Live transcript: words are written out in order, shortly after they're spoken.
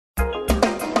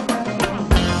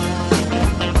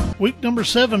Week number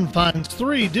 7 finds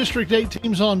 3 District 8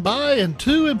 teams on bye and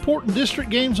 2 important district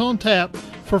games on tap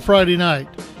for Friday night.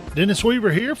 Dennis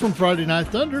Weaver here from Friday Night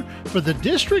Thunder for the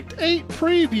District 8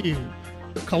 preview.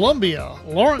 Columbia,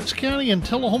 Lawrence County, and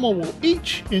Tullahoma will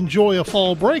each enjoy a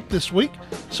fall break this week,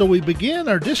 so we begin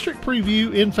our district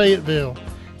preview in Fayetteville.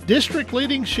 District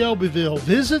leading Shelbyville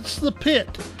visits the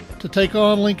Pit to take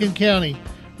on Lincoln County.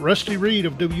 Rusty Reed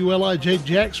of WLIJ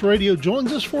Jax Radio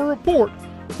joins us for a report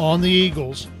on the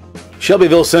Eagles.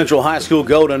 Shelbyville Central High School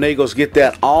Golden Eagles get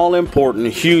that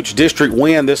all-important huge district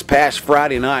win this past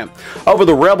Friday night over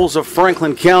the Rebels of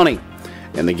Franklin County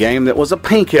in the game that was a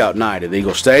pink-out night at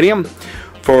Eagle Stadium.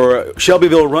 For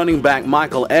Shelbyville running back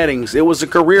Michael Eddings, it was a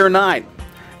career night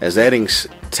as Eddings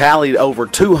tallied over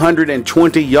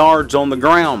 220 yards on the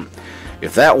ground.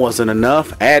 If that wasn't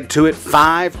enough, add to it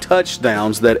 5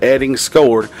 touchdowns that Eddings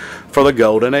scored for the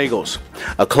Golden Eagles.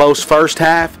 A close first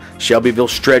half, Shelbyville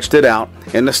stretched it out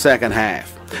in the second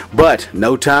half. But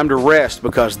no time to rest,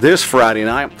 because this Friday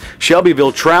night,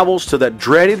 Shelbyville travels to the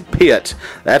dreaded Pit.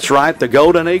 That's right, the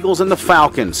Golden Eagles and the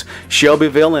Falcons.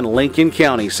 Shelbyville and Lincoln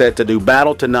County set to do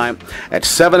battle tonight at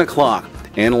 7 o'clock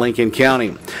in Lincoln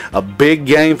County. A big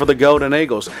game for the Golden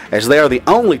Eagles, as they are the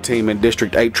only team in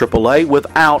District 8 AAA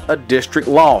without a district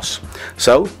loss.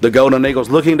 So the Golden Eagles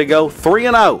looking to go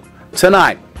 3-0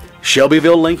 tonight.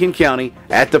 Shelbyville, Lincoln County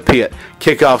at the Pit.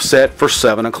 Kickoff set for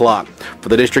 7 o'clock. For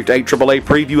the District 8 AAA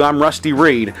preview, I'm Rusty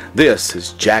Reed. This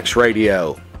is Jax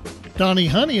Radio. Donnie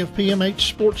Honey of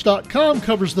PMHsports.com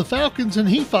covers the Falcons, and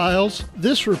he files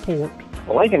this report.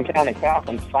 The Lincoln County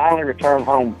Falcons finally returned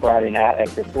home Friday night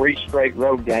after 3 straight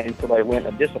road games, so they went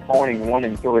a disappointing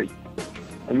 1-3,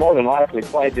 and more than likely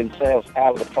played themselves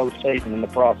out of the postseason in the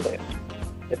process.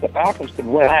 If the Falcons could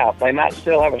win out, they might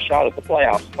still have a shot at the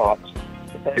playoff spots,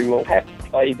 but they will have to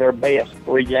play their best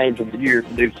 3 games of the year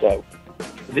to do so.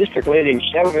 The district-leading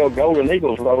Shelbyville Golden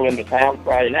Eagles roll into town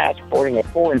Friday night, sporting a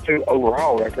 4-2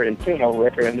 overall record and 2-0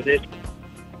 record in the district.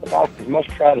 The Falcons must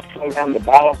try to slow down the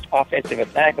balanced offensive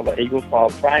attack of the Eagles while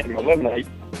trying to eliminate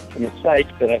the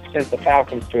mistakes that have sent the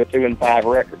Falcons to a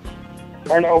 2-5 record.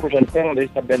 Turnovers and penalties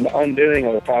have been the undoing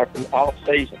of the Falcons all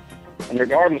season, and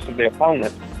regardless of the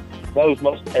opponent, those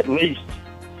must at least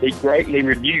be greatly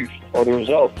reduced, or the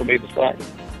results will be the same.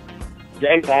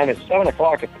 Game time is 7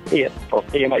 o'clock at the Pit. For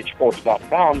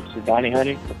PMHsports.com, this is Donnie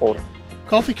Honey reporting.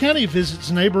 Coffee County visits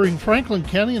neighboring Franklin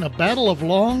County in a battle of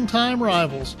longtime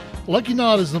rivals. Lucky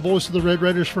Knott is the voice of the Red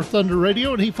Raiders for Thunder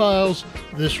Radio, and he files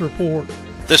this report.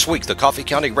 This week, the Coffee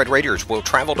County Red Raiders will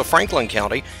travel to Franklin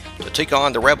County to take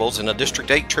on the Rebels in a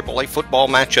District 8 AAA football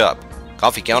matchup.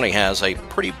 Coffee County has a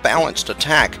pretty balanced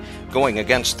attack going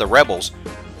against the Rebels,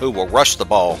 who will rush the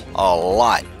ball a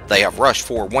lot. They have rushed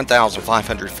for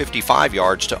 1,555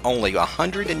 yards to only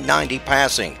 190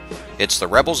 passing. It's the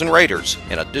Rebels and Raiders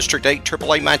in a District 8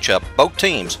 AAA matchup. Both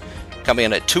teams come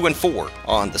in at 2-4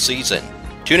 on the season.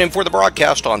 Tune in for the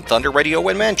broadcast on Thunder Radio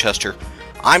in Manchester.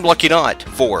 I'm Lucky Knott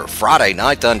for Friday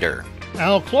Night Thunder.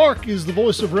 Al Clark is the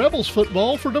voice of Rebels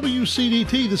football for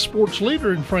WCDT, the sports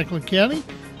leader in Franklin County,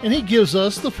 and he gives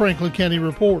us the Franklin County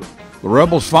report. The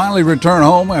Rebels finally return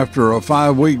home after a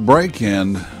 5-week break,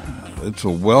 and it's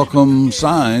a welcome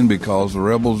sign because the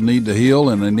Rebels need to heal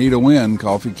and they need a win.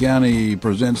 Coffee County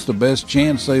presents the best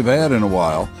chance they've had in a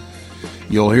while.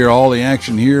 You'll hear all the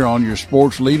action here on your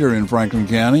sports leader in Franklin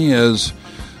County as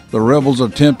the Rebels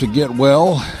attempt to get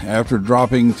well after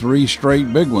dropping 3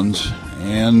 straight big ones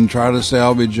and try to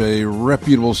salvage a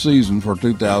reputable season for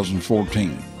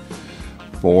 2014.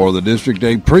 For the District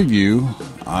 8 preview,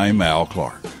 I'm Al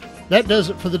Clark. That does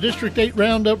it for the District 8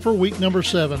 Roundup for week number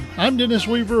 7. I'm Dennis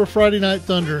Weaver of Friday Night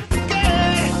Thunder.